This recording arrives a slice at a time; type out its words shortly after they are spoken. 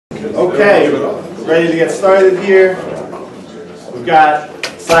Okay, ready to get started here. We've got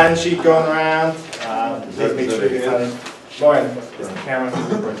sign sheet going around. Please make sure you get signed. Lauren, is the camera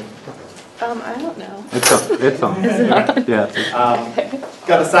recording? I don't know. It's on. Yeah.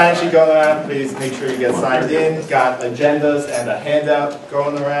 Got a sign sheet going around. Please make sure you get signed in. Got agendas and a handout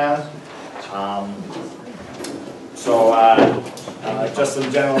going around. Just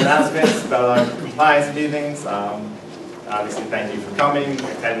some general announcements about our compliance meetings. Obviously, thank you for coming.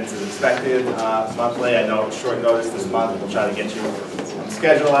 Attendance is expected monthly. I know it's short notice this month. We'll try to get you on the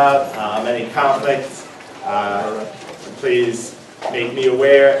schedule out. Any conflicts, please make me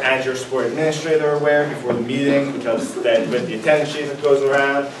aware and your sport administrator aware before the meeting, because then with the attendance sheet that goes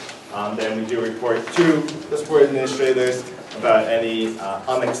around, then we do report to the sport administrators about any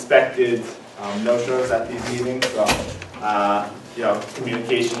unexpected no-shows at these meetings. So,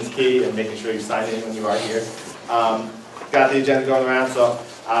 communication is key, and making sure you sign in when you are here. Got the agenda going around, so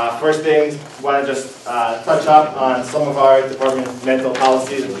first thing, want to just touch up on some of our departmental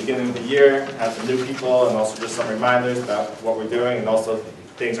policies at the beginning of the year, have some new people, and also just some reminders about what we're doing, and also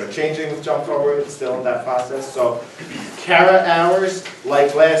things are changing with Jump Forward, still in that process. So, CARA hours,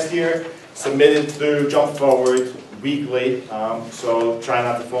 like last year, submitted through Jump Forward weekly, so try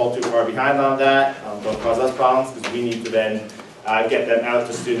not to fall too far behind on that. Don't cause us problems, because we need to then get them out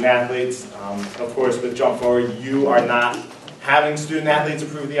to student athletes. Of course, with Jump Forward, you are not having student athletes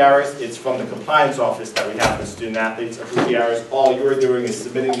approve the hours. It's from the compliance office that we have the student athletes approve the hours. All you're doing is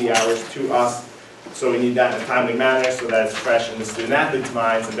submitting the hours to us. So we need that in a timely manner so that it's fresh in the student athletes'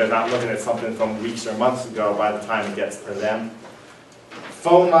 minds and they're not looking at something from weeks or months ago by the time it gets to them.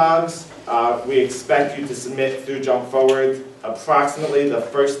 Phone logs, we expect you to submit through Jump Forward approximately the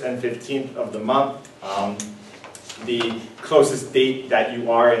 1st and 15th of the month. The closest date that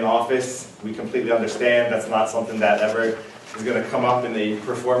you are in office, we completely understand. That's not something that ever is going to come up in a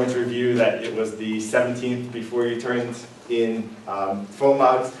performance review, that it was the 17th before you turned in phone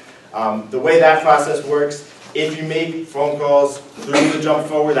logs. The way that process works, if you make phone calls through the Jump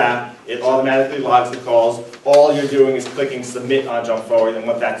Forward app, it automatically logs the calls. All you're doing is clicking submit on Jump Forward, and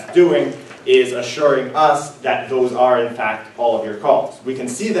what that's doing is assuring us that those are in fact all of your calls. We can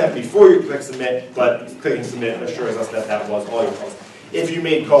see them before you click submit, but clicking submit assures us that that was all your calls. If you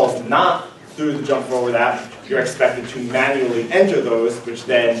made calls not through the Jump Forward app, you're expected to manually enter those, which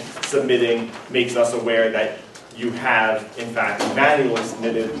then submitting makes us aware that you have in fact manually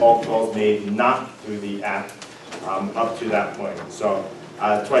submitted all calls made not through the app up to that point. So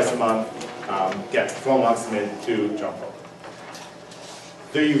twice a month, get phone log submitted to Jump Forward.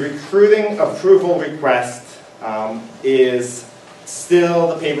 The recruiting approval request is still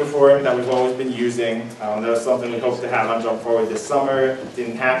the paper form that we've always been using. That was something we hoped to have on Jump Forward this summer. It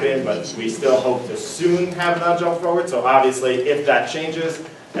didn't happen, but we still hope to soon have it on Jump Forward. So obviously, if that changes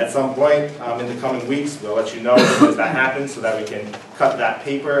at some point in the coming weeks, we'll let you know as that happens so that we can cut that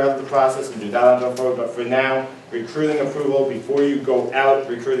paper out of the process and do that on Jump Forward. But for now, recruiting approval, before you go out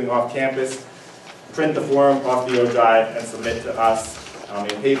recruiting off campus, print the form off the O drive and submit to us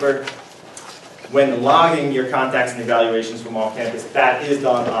in paper. When logging your contacts and evaluations from off campus, that is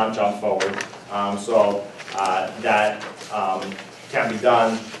done on Jump Forward. That can be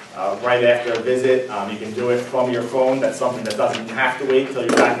done right after a visit. You can do it from your phone. That's something that doesn't have to wait until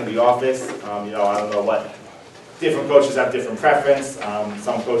you're back in the office. I don't know what, different coaches have different preference.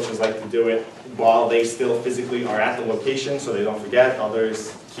 Some coaches like to do it while they still physically are at the location so they don't forget.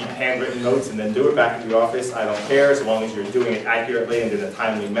 Others keep handwritten notes and then do it back in the office. I don't care, as long as you're doing it accurately and in a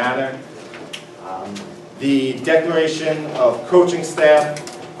timely manner. The declaration of coaching staff,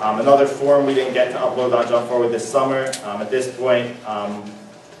 another form we didn't get to upload on Jump Forward this summer. At this point,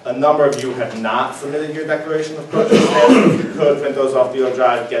 a number of you have not submitted your declaration of coaching staff. If you could print those off the O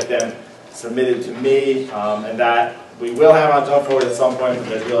drive, get them submitted to me, and that we will have on Jump Forward at some point, but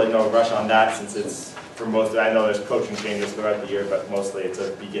there's really no rush on that since it's, for most of it, I know there's coaching changes throughout the year, but mostly it's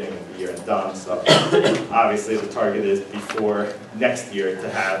a beginning of the year and done. So obviously the target is before next year to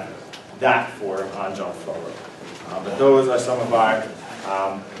have that form on Jump Forward. But those are some of our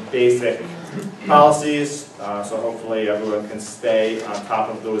basic policies, so hopefully everyone can stay on top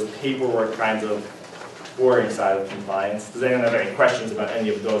of those paperwork kinds of boring side of compliance. Does anyone have any questions about any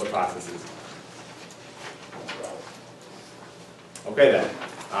of those processes? Okay then,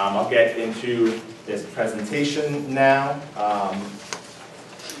 I'll get into this presentation now.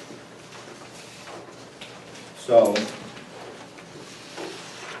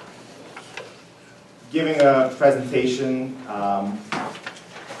 Giving a presentation,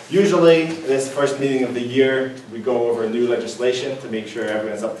 usually this first meeting of the year, we go over new legislation to make sure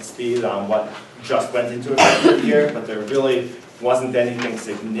everyone's up to speed on what just went into effect for the year, but there are really wasn't anything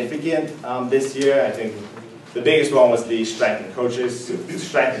significant this year. I think the biggest one was the strength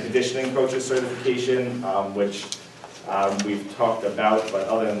and conditioning coaches certification, which we've talked about, but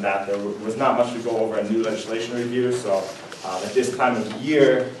other than that, there was not much to go over in new legislation review. So at this time of the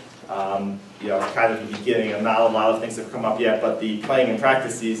year, you know, kind of the beginning, and not a lot of things have come up yet, but the playing and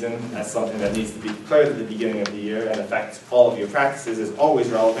practice season as something that needs to be declared at the beginning of the year and affects all of your practices is always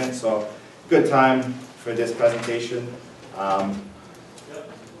relevant. So good time for this presentation.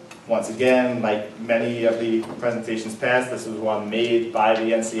 Once again, like many of the presentations past, this was one made by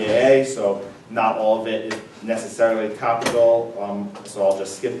the NCAA, so not all of it is necessarily topical, so I'll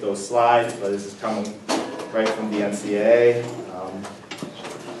just skip those slides, but this is coming right from the NCAA.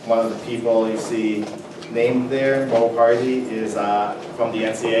 One of the people you see named there, Mo Hardy, is from the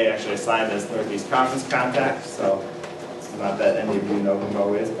NCAA, actually assigned as Northeast Conference contact, so not that any of you know who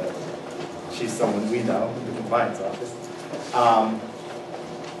Mo is, but she's someone we know in the compliance office.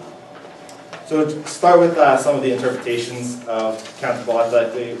 So to start with some of the interpretations of countable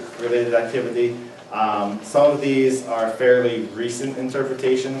athletically related activity. Some of these are fairly recent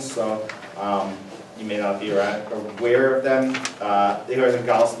interpretations, so you may not be aware of them. Here's a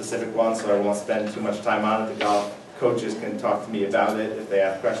golf-specific one, so I won't spend too much time on it. The golf coaches can talk to me about it if they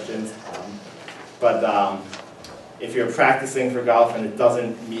have questions. But if you're practicing for golf and it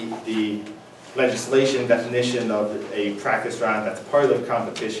doesn't meet the legislation definition of a practice round that's part of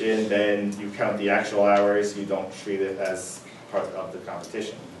competition, then you count the actual hours. You don't treat it as part of the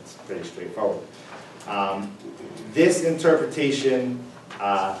competition. It's pretty straightforward. This interpretation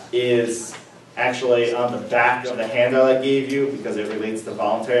is actually on the back of the handout I gave you because it relates to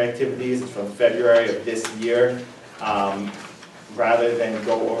voluntary activities. It's from February of this year. Rather than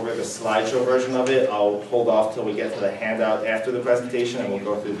go over the slideshow version of it, I'll hold off till we get to the handout after the presentation and we'll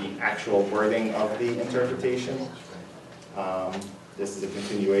go through the actual wording of the interpretation. This is a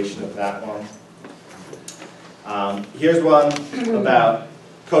continuation of that one. Here's one about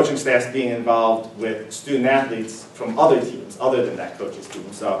coaching staffs being involved with student athletes from other teams, other than that coach's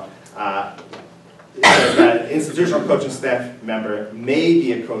team. So it says that an institutional coaching staff member may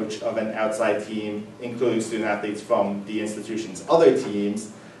be a coach of an outside team, including student athletes from the institution's other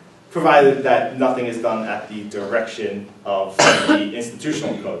teams, provided that nothing is done at the direction of the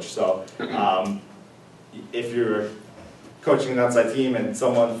institutional coach. So if you're coaching an outside team and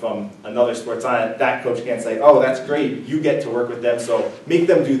someone from another sport's on it, that coach can't say, oh, that's great, you get to work with them, so make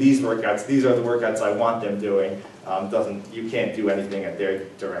them do these workouts. These are the workouts I want them doing. You can't do anything at their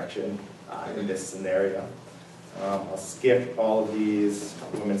direction in this scenario. I'll skip all of these,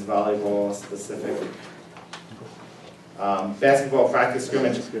 women's volleyball specific. Basketball practice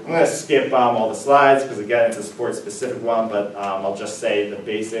scrimmage. I'm going to skip all the slides because again it's a sports specific one, but I'll just say the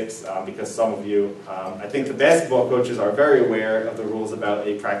basics because some of you, I think the basketball coaches are very aware of the rules about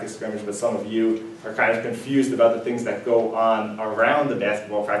a practice scrimmage, but some of you are kind of confused about the things that go on around the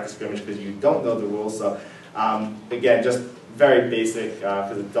basketball practice scrimmage because you don't know the rules. So again, just very basic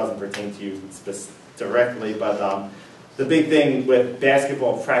because it doesn't pertain to you directly, but the big thing with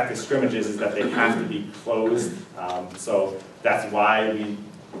basketball practice scrimmages is that they have to be closed, so that's why we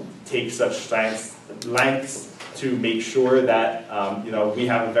take such lengths to make sure that you know, we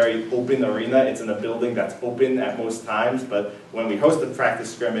have a very open arena. It's in a building that's open at most times, but when we host a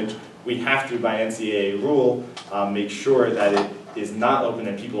practice scrimmage, we have to, by NCAA rule, make sure that it is not open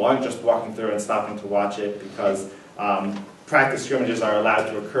and people aren't just walking through and stopping to watch it, because practice scrimmages are allowed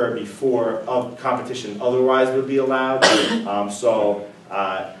to occur before a competition otherwise would be allowed.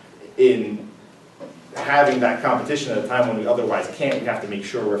 In having that competition at a time when we otherwise can't, we have to make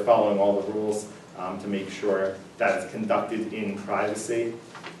sure we're following all the rules to make sure that it's conducted in privacy.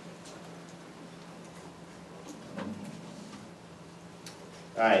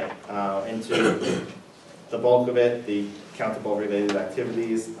 All right, into the bulk of it, the countable related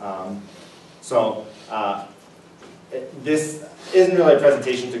activities. This isn't really a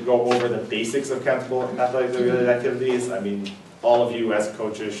presentation to go over the basics of countable athletically related activities. I mean, all of you as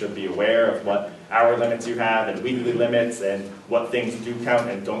coaches should be aware of what hour limits you have and weekly limits and what things do count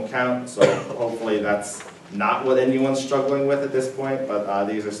and don't count. So hopefully that's not what anyone's struggling with at this point, but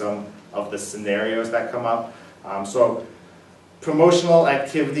these are some of the scenarios that come up. So promotional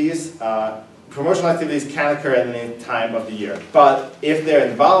activities can occur at any time of the year, but if they're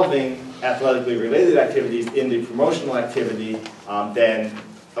involving athletically related activities in the promotional activity, then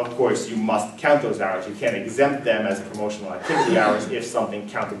of course you must count those hours. You can't exempt them as promotional activity hours if something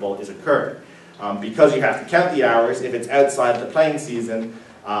countable is occurring. Because you have to count the hours, if it's outside the playing season,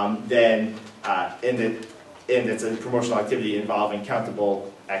 then it's a promotional activity involving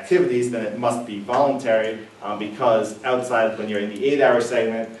countable activities, then it must be voluntary because outside, when you're in the 8-hour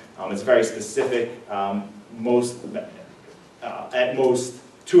segment, it's very specific. At most,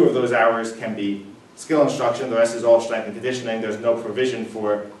 2 of those hours can be skill instruction, the rest is all strength and conditioning. There's no provision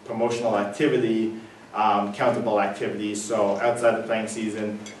for promotional activity, countable activities, so outside the playing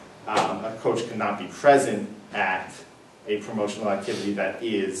season, a coach cannot be present at a promotional activity that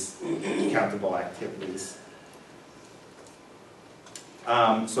is countable activities.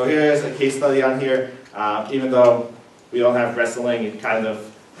 So here's a case study on here. Even though we don't have wrestling, it kind of,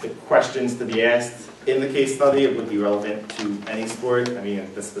 the questions to be asked in the case study, it would be relevant to any sport. I mean,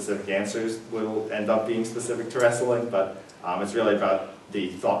 the specific answers will end up being specific to wrestling, but it's really about the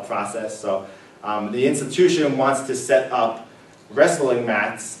thought process. So the institution wants to set up wrestling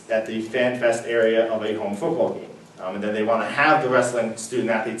mats at the Fan Fest area of a home football game. And then they want to have the wrestling student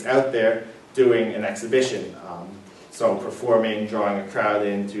athletes out there doing an exhibition. So performing, drawing a crowd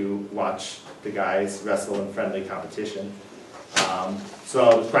in to watch the guys wrestle in friendly competition.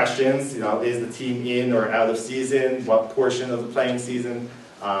 So the questions, is the team in or out of season? What portion of the playing season?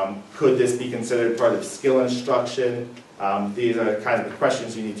 Could this be considered part of skill instruction? These are kind of the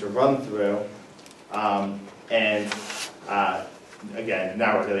questions you need to run through. Again,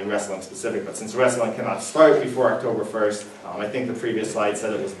 now we're getting wrestling specific, but since wrestling cannot start before October 1st, I think the previous slide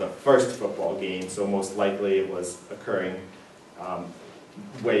said it was the first football game, so most likely it was occurring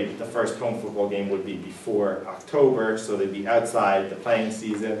the first home football game would be before October, so they'd be outside the playing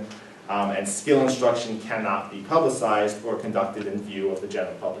season, and skill instruction cannot be publicized or conducted in view of the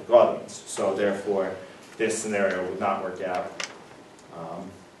general public audience. So therefore, this scenario would not work out.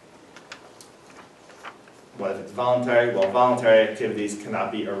 What if it's voluntary? Well, voluntary activities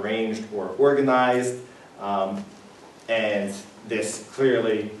cannot be arranged or organized, and this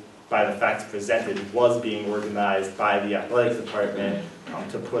clearly, by the facts presented, was being organized by the athletics department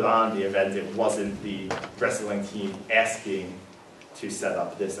to put on the event. It wasn't the wrestling team asking to set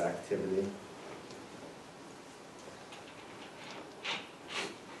up this activity.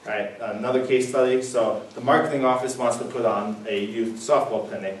 All right, another case study. So the marketing office wants to put on a youth softball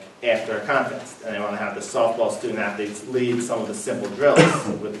clinic after a contest, and they want to have the softball student athletes lead some of the simple drills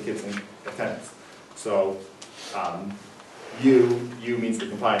with the kids in attendance. So you means the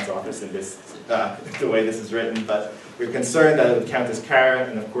compliance office in this, the way this is written, but we're concerned that it would count as CARA,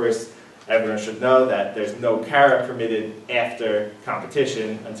 and of course everyone should know that there's no CARA permitted after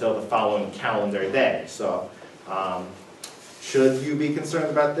competition until the following calendar day. So should you be concerned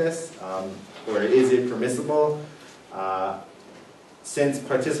about this, or is it permissible? Since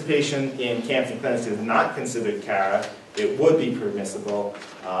participation in camps and clinics is not considered CARA, it would be permissible,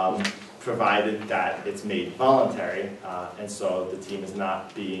 provided that it's made voluntary, and so the team is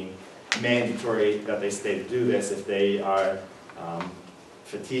not being mandatory that they stay to do this if they are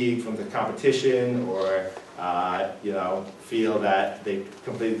fatigued from the competition, or feel that they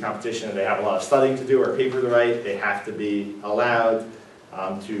completed the competition and they have a lot of studying to do or paper to write. They have to be allowed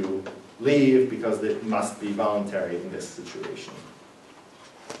to leave because it must be voluntary in this situation.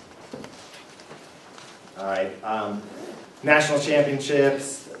 All right, national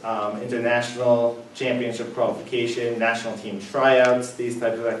championships, international championship qualification, national team tryouts, these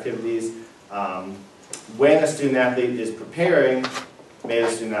types of activities. When a student athlete is preparing, may the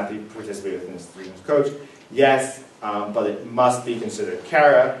student athlete participate with an institution's coach? Yes, but it must be considered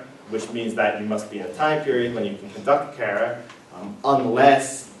CARA, which means that you must be in a time period when you can conduct CARA,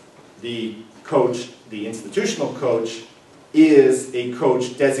 unless the coach, the institutional coach, is a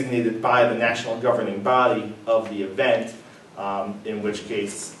coach designated by the national governing body of the event, in which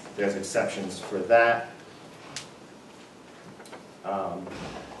case there's exceptions for that.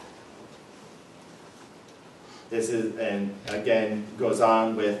 This is, and again, goes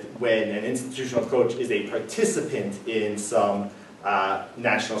on with when an institutional coach is a participant in some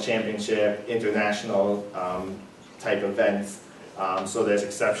national championship, international type events. So there's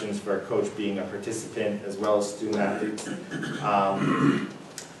exceptions for a coach being a participant as well as student athletes.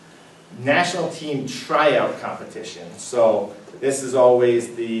 National team tryout competition. So this is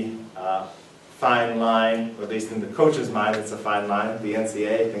always the fine line, or at least in the coach's mind, it's a fine line. The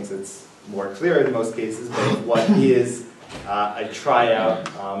NCAA thinks it's more clear in most cases, but what is a tryout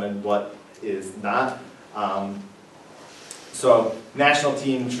and what is not. So national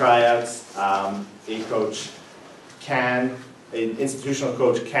team tryouts, an institutional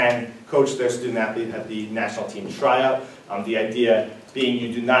coach can coach their student athlete at the national team tryout. The idea being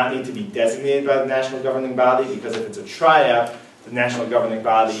you do not need to be designated by the national governing body, because if it's a tryout, the national governing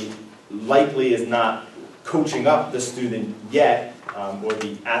body likely is not coaching up the student yet, or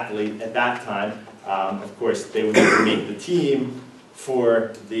the athlete at that time. Of course, they would need to make the team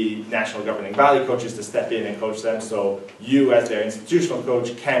for the national governing body coaches to step in and coach them. So you, as their institutional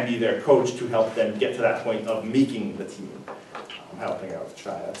coach, can be their coach to help them get to that point of making the team, helping out with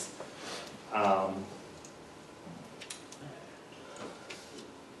tryouts.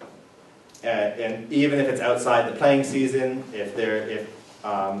 And even if it's outside the playing season, if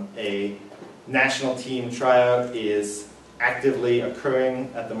a national team tryout is actively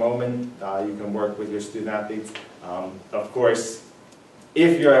occurring at the moment, you can work with your student athletes. Of course,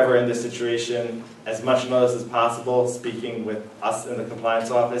 if you're ever in this situation, as much notice as possible, speaking with us in the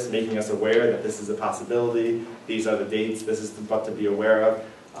compliance office, making us aware that this is a possibility, these are the dates, this is what to be aware of.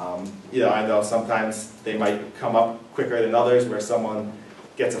 I know sometimes they might come up quicker than others, where someone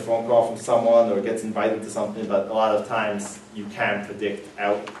gets a phone call from someone or gets invited to something, but a lot of times you can predict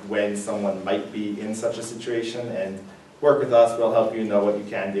out when someone might be in such a situation, and work with us, we'll help you know what you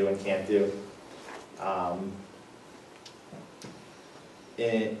can do and can't do.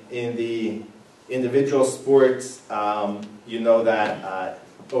 In the individual sports, you know that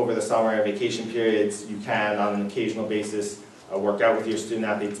over the summer and vacation periods, you can, on an occasional basis, work out with your student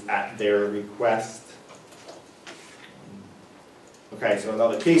athletes at their request. Okay, so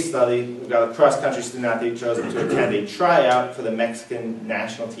another case study. We've got a cross-country student athlete chosen to attend a tryout for the Mexican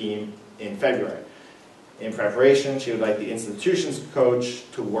national team in February. In preparation, she would like the institution's coach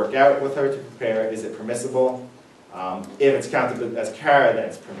to work out with her to prepare. Is it permissible? If it's counted as CARA, then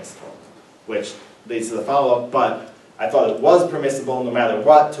it's permissible, which leads to the follow-up. But I thought it was permissible, no matter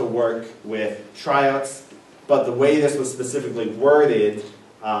what, to work with tryouts. But the way this was specifically worded,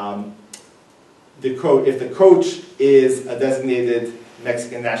 if the coach is a designated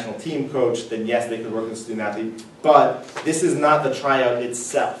Mexican national team coach, then yes, they could work with a student athlete. But this is not the tryout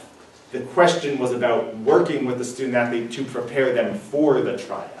itself. The question was about working with the student athlete to prepare them for the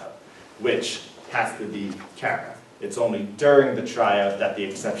tryout, which has to be CARA. It's only during the tryout that the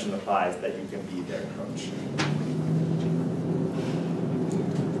exception applies, that you can be their coach.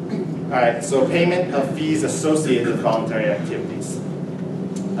 All right, so payment of fees associated with voluntary activities.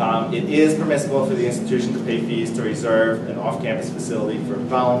 It is permissible for the institution to pay fees to reserve an off-campus facility for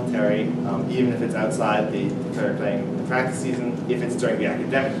voluntary, even if it's outside the declared playing and practice season, if it's during the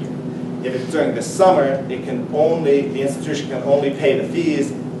academic year. If it's during the summer, the institution can only pay the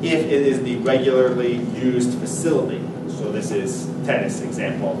fees if it is the regularly used facility. So this is tennis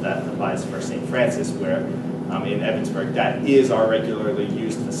example that applies for St. Francis, where in Evansburg, that is our regularly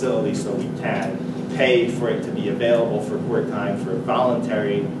used facility, so we can pay for it to be available for court time for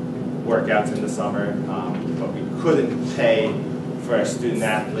voluntary workouts in the summer, but we couldn't pay for our student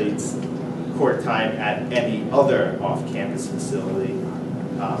athletes court time at any other off-campus facility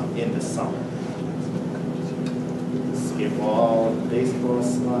in the summer. Skip all of the baseball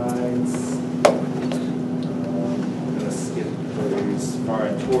slides. I'm going to skip those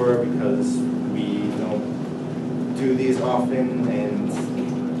foreign tour because we don't do these often, and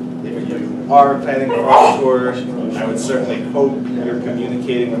if you are planning a foreign tour, I would certainly hope you're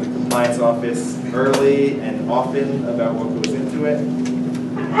communicating with the compliance office early and often about what goes into it.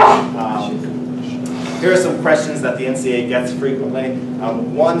 Here are some questions that the NCAA gets frequently.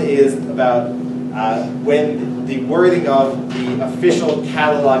 One is about when the wording of the official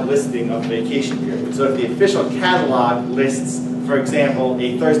catalog listing of vacation period. So if the official catalog lists, for example,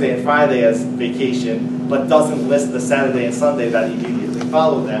 a Thursday and Friday as vacation, but doesn't list the Saturday and Sunday that immediately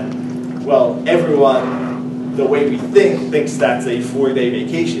follow them, well, everyone, the way we thinks that's a 4-day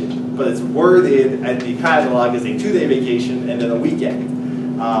vacation, but it's worded at the catalog as a 2-day vacation and then a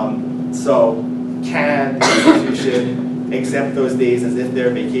weekend. So can the institution exempt those days as if they're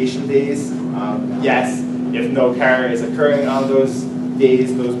vacation days? Yes, if no CARA is occurring on those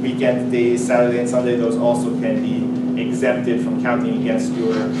days, those weekend days, Saturday and Sunday, those also can be exempted from counting against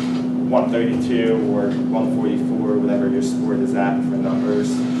your 132 or 144, whatever your sport is at for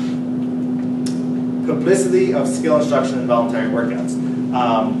numbers. Publicity of skill instruction and voluntary workouts.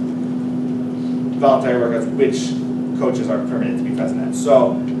 Voluntary workouts, which coaches are permitted to be present at.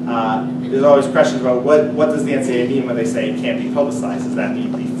 So there's always questions about what does the NCAA mean when they say it can't be publicized? Does that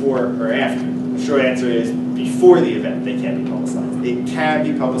mean before or after? The short answer is before the event, they can't be publicized. It can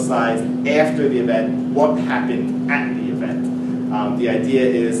be publicized after the event, what happened at the event. The idea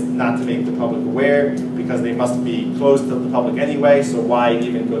is not to make the public aware because they must be closed to the public anyway, so why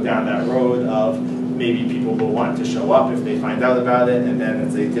even go down that road of maybe people will want to show up if they find out about it, and then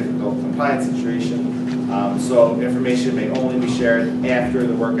it's a difficult compliance situation. So information may only be shared after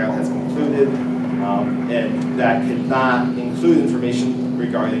the workout has concluded, and that cannot include information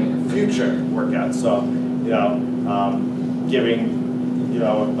regarding future workouts. So, giving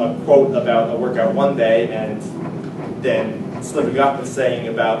a quote about a workout one day and then slipping up and saying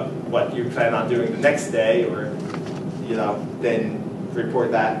about what you plan on doing the next day, or then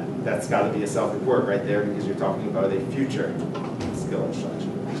report that. That's got to be a self-report right there, because you're talking about a future skill instruction.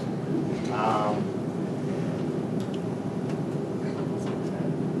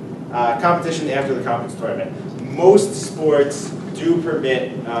 Competition after the conference tournament. Most sports do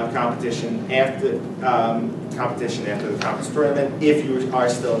permit competition after the conference tournament if you are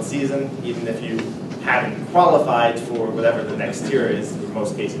still in season, even if you haven't qualified for whatever the next tier is. In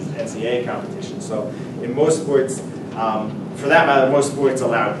most cases, NCAA competition. So in most sports, for that matter, most sports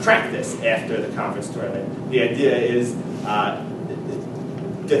allow practice after the conference tournament. The idea is,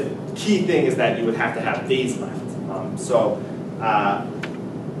 the key thing is that you would have to have days left.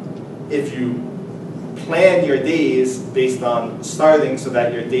 If you plan your days based on starting so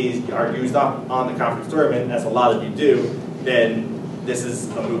that your days are used up on the conference tournament, as a lot of you do, then this is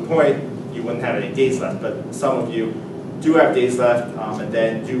a moot point. You wouldn't have any days left. But some of you do have days left, and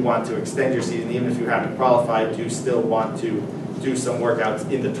then do want to extend your season, even if you haven't qualified, do still want to do some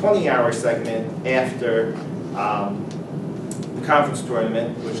workouts in the 20-hour segment after the conference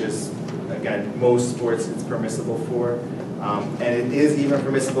tournament, which is, again, most sports it's permissible for. And it is even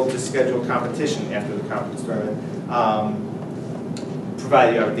permissible to schedule competition after the conference tournament,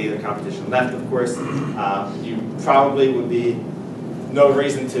 provided you have a day of competition left, of course. You probably would be no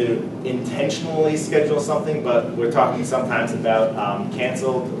reason to intentionally schedule something, but we're talking sometimes about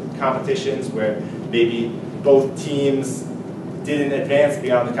canceled competitions where maybe both teams didn't advance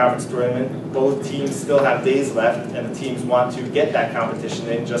beyond the conference tournament, both teams still have days left, and the teams want to get that competition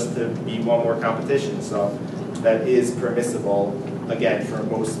in just to be one more competition. So that is permissible, again, for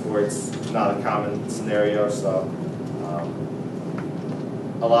most sports, not a common scenario. So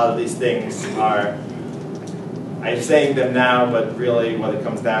a lot of these things are, I'm saying them now, but really what it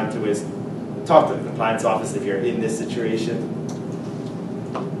comes down to is talk to the compliance office if you're in this situation.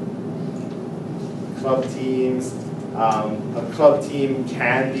 Club teams. A club team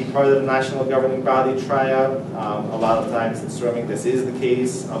can be part of the national governing body tryout. A lot of times in swimming this is the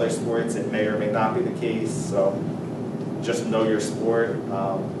case. Other sports it may or may not be the case. So just know your sport.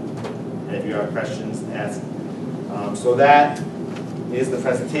 And if you have questions, ask. So that is the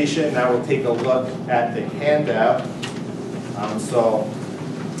presentation. Now we'll take a look at the handout.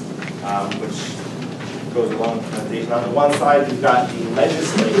 Which goes along with the presentation. On the one side, you've got the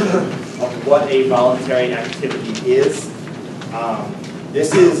legislation of what a voluntary activity is.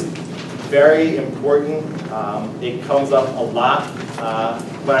 This is very important. It comes up a lot.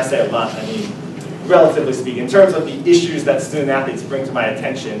 When I say a lot, I mean relatively speaking. In terms of the issues that student athletes bring to my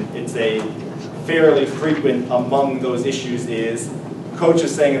attention, it's a fairly frequent among those issues is coach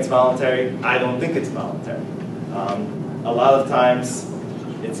is saying it's voluntary. I don't think it's voluntary. A lot of times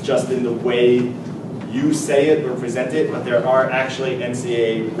it's just in the way you say it or present it, but there are actually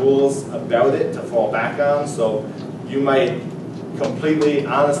NCAA rules about it to fall back on. So you might completely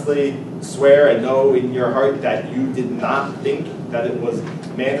honestly swear and know in your heart that you did not think that it was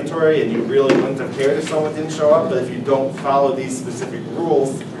mandatory and you really wouldn't have cared if someone didn't show up, but if you don't follow these specific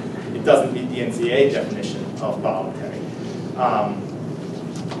rules, it doesn't meet the NCAA definition of voluntary.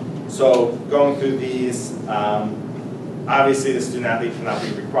 So going through these, obviously the student athlete cannot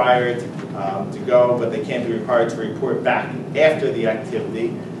be required to go, but they can be required to report back after the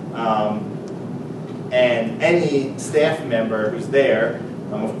activity. And any staff member who's there,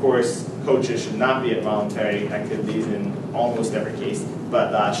 of course, coaches should not be at voluntary activities in almost every case,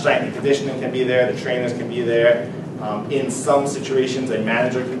 but strength and conditioning can be there, the trainers can be there. In some situations, a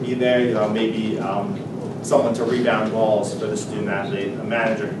manager can be there, maybe someone to rebound balls for the student athlete. A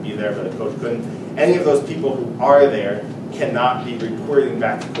manager could be there, but a coach couldn't. Any of those people who are there cannot be reporting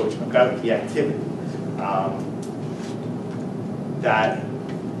back to coach about the activity. That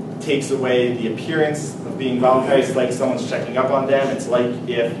takes away the appearance of being voluntary. It's like someone's checking up on them. It's like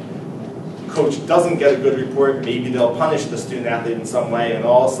if coach doesn't get a good report, maybe they'll punish the student athlete in some way, and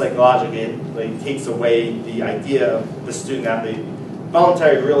all psychologically it takes away the idea of the student athlete.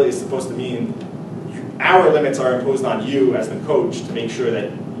 Voluntary really is supposed to mean our limits are imposed on you as the coach to make sure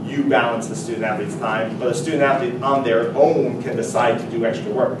that you balance the student athlete's time, but a student athlete on their own can decide to do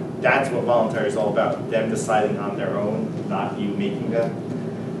extra work. That's what voluntary is all about, them deciding on their own, not you making them.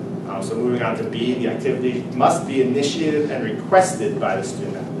 So moving on to B, the activity must be initiated and requested by the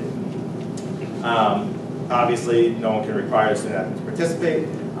student athlete. Obviously, no one can require a student athlete to participate.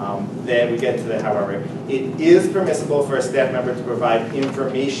 Then we get to the however. It is permissible for a staff member to provide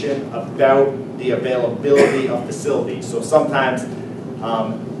information about the availability of facilities. So sometimes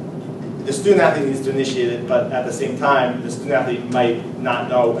the student athlete needs to initiate it, but at the same time, the student athlete might not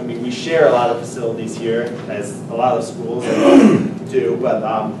know. I mean, we share a lot of facilities here, as a lot of schools do, but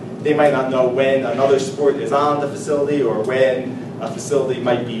they might not know when another sport is on the facility or when a facility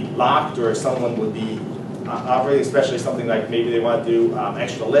might be locked or someone would be operating, especially something like maybe they want to do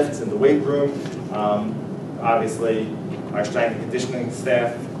extra lifts in the weight room. Obviously, our strength and conditioning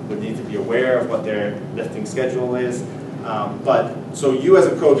staff would need to be aware of what their lifting schedule is. So you as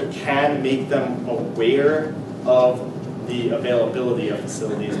a coach can make them aware of the availability of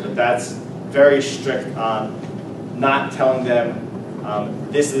facilities, but that's very strict on not telling them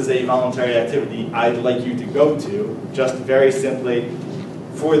this is a voluntary activity I'd like you to go to. Just very simply,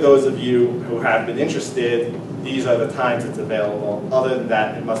 for those of you who have been interested, these are the times it's available. Other than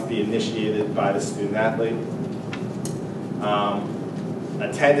that, it must be initiated by the student athlete.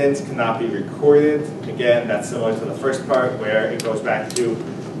 Attendance cannot be recorded. Again, that's similar to the first part where it goes back to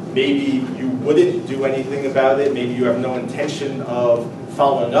maybe you wouldn't do anything about it. Maybe you have no intention of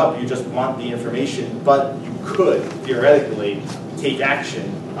following up. You just want the information, but you could theoretically take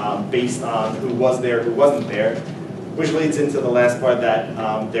action based on who was there, who wasn't there, which leads into the last part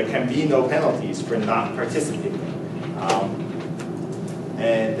that there can be no penalties for not participating.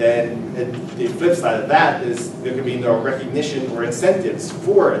 And then the flip side of that is there can be no recognition or incentives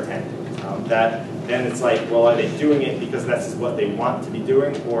for attending. Then it's like, well, are they doing it because that's what they want to be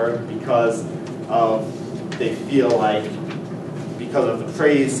doing, or because they feel like because of the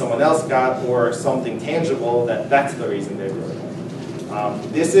praise someone else got or something tangible that's the reason they're doing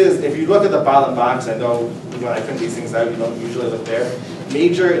it. This is, if you look at the bottom box, I know when I print these things out, you don't usually look there.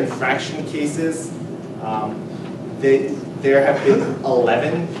 Major infraction cases, there have been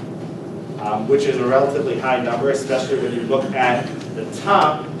 11, which is a relatively high number, especially when you look at the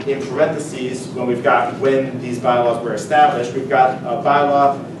top in parentheses when these bylaws were established. We've got a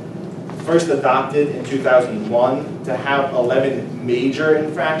bylaw first adopted in 2001 to have 11 major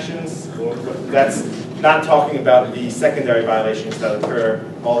infractions. That's not talking about the secondary violations that occur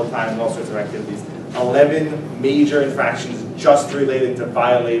all the time in all sorts of activities. 11 major infractions just related to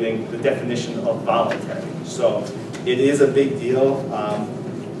violating the definition of voluntary. So it is a big deal.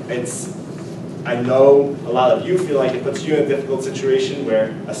 I know a lot of you feel like it puts you in a difficult situation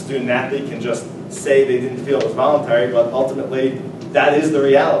where a student athlete can just say they didn't feel it was voluntary, but ultimately that is the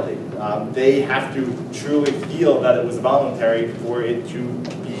reality. They have to truly feel that it was voluntary for it to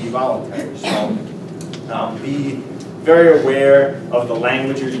be voluntary. So be very aware of the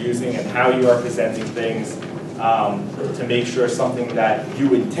language you're using and how you are presenting things to make sure something that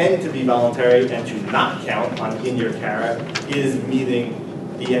you intend to be voluntary and to not count on in your CARA is meeting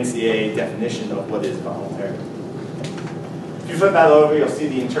the NCAA definition of what is voluntary. If you flip that over, you'll see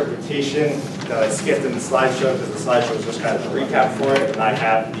the interpretation that I skipped in the slideshow because the slideshow was just kind of a recap for it, and I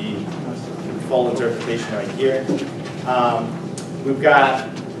have the full interpretation right here. We've got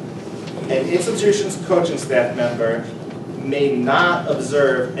an institution's coaching staff member may not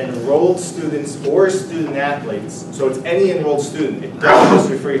observe enrolled students or student athletes, so it's any enrolled student, it doesn't just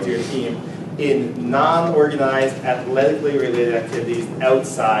refer you to your team, in non-organized athletically related activities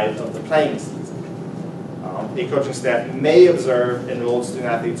outside of the playing season. A coaching staff may observe enrolled student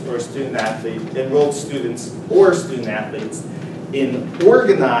athletes or enrolled students or student athletes in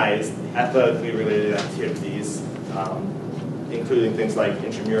organized athletically related activities, including things like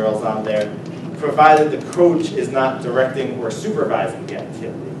intramurals on there, provided the coach is not directing or supervising the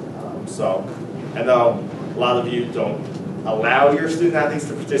activity. So I know a lot of you don't allow your student athletes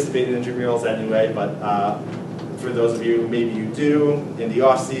to participate in intramurals anyway, but for those of you, maybe you do in the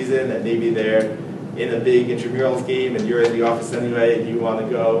off season, and maybe they're in a big intramurals game and you're in the office anyway and you want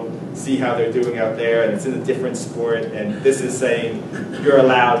to go see how they're doing out there and it's in a different sport, and this is saying you're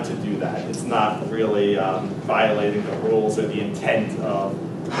allowed to do that. It's not really violating the rules or the intent of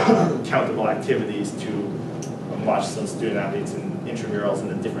countable activities to watch some student athletes in intramurals in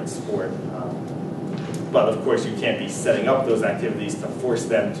a different sport. But of course you can't be setting up those activities to force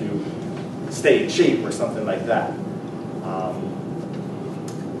them to stay in shape or something like that.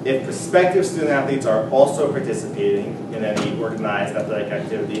 If prospective student athletes are also participating in any organized athletic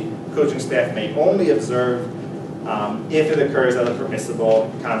activity, coaching staff may only observe if it occurs at a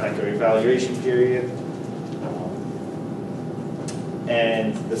permissible contact or evaluation period.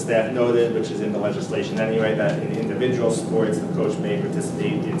 And the staff noted, which is in the legislation anyway, that in individual sports, the coach may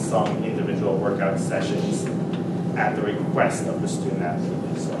participate in some individual workout sessions at the request of the student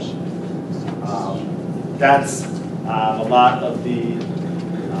athlete. So that's a lot of the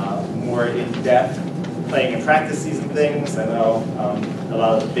more in-depth playing and practice season things. I know a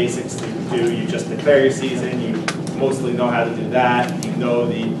lot of the basics that you do, you just declare your season, you mostly know how to do that. You know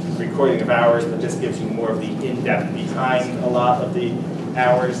the recording of hours, but this gives you more of the in-depth behind a lot of the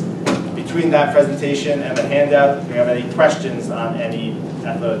hours. Between that presentation and the handout, if you have any questions on any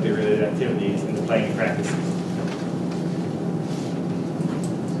athletically related activities in the playing practices.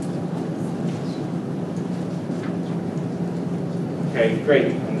 Okay, great.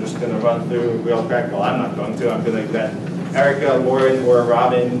 I'm just going to run through real quick. Well, I'm not going to. I'm going to let Erica, Lauren, or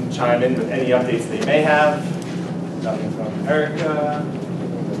Robin chime in with any updates they may have. Nothing from Erica.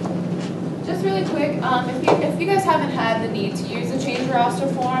 Just really quick, if you guys haven't had the need to use the change roster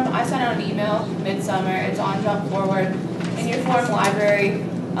form, I sent out an email midsummer. It's on Jump Forward. In your form library,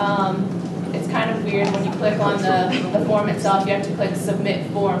 it's kind of weird when you click on the form itself. You have to click Submit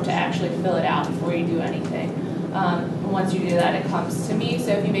Form to actually fill it out before you do anything. Once you do that, it comes to me.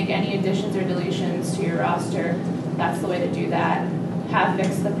 So if you make any additions or deletions to your roster, that's the way to do that. Have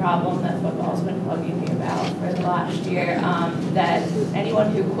fixed the problem that football's been bugging me about for the last year, that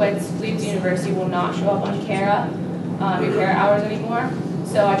anyone who leaves university will not show up on Kara, your Kara hours anymore.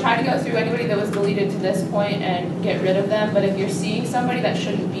 So I tried to go through anybody that was deleted to this point and get rid of them, but if you're seeing somebody that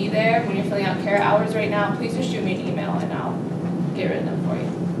shouldn't be there when you're filling out Kara hours right now, please just shoot me an email and I'll get rid of them for you.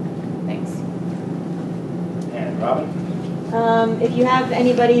 Thanks. And Robin? If you have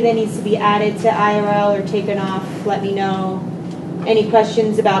anybody that needs to be added to IRL or taken off, let me know. Any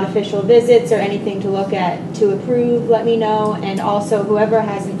questions about official visits or anything to look at to approve, let me know. And also, whoever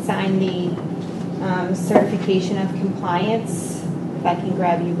hasn't signed the certification of compliance, if I can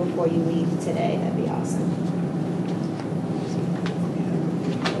grab you before you leave today, that'd be awesome.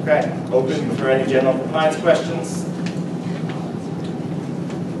 Okay, open for any general compliance questions.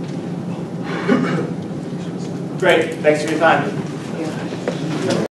 Great, thanks for your time.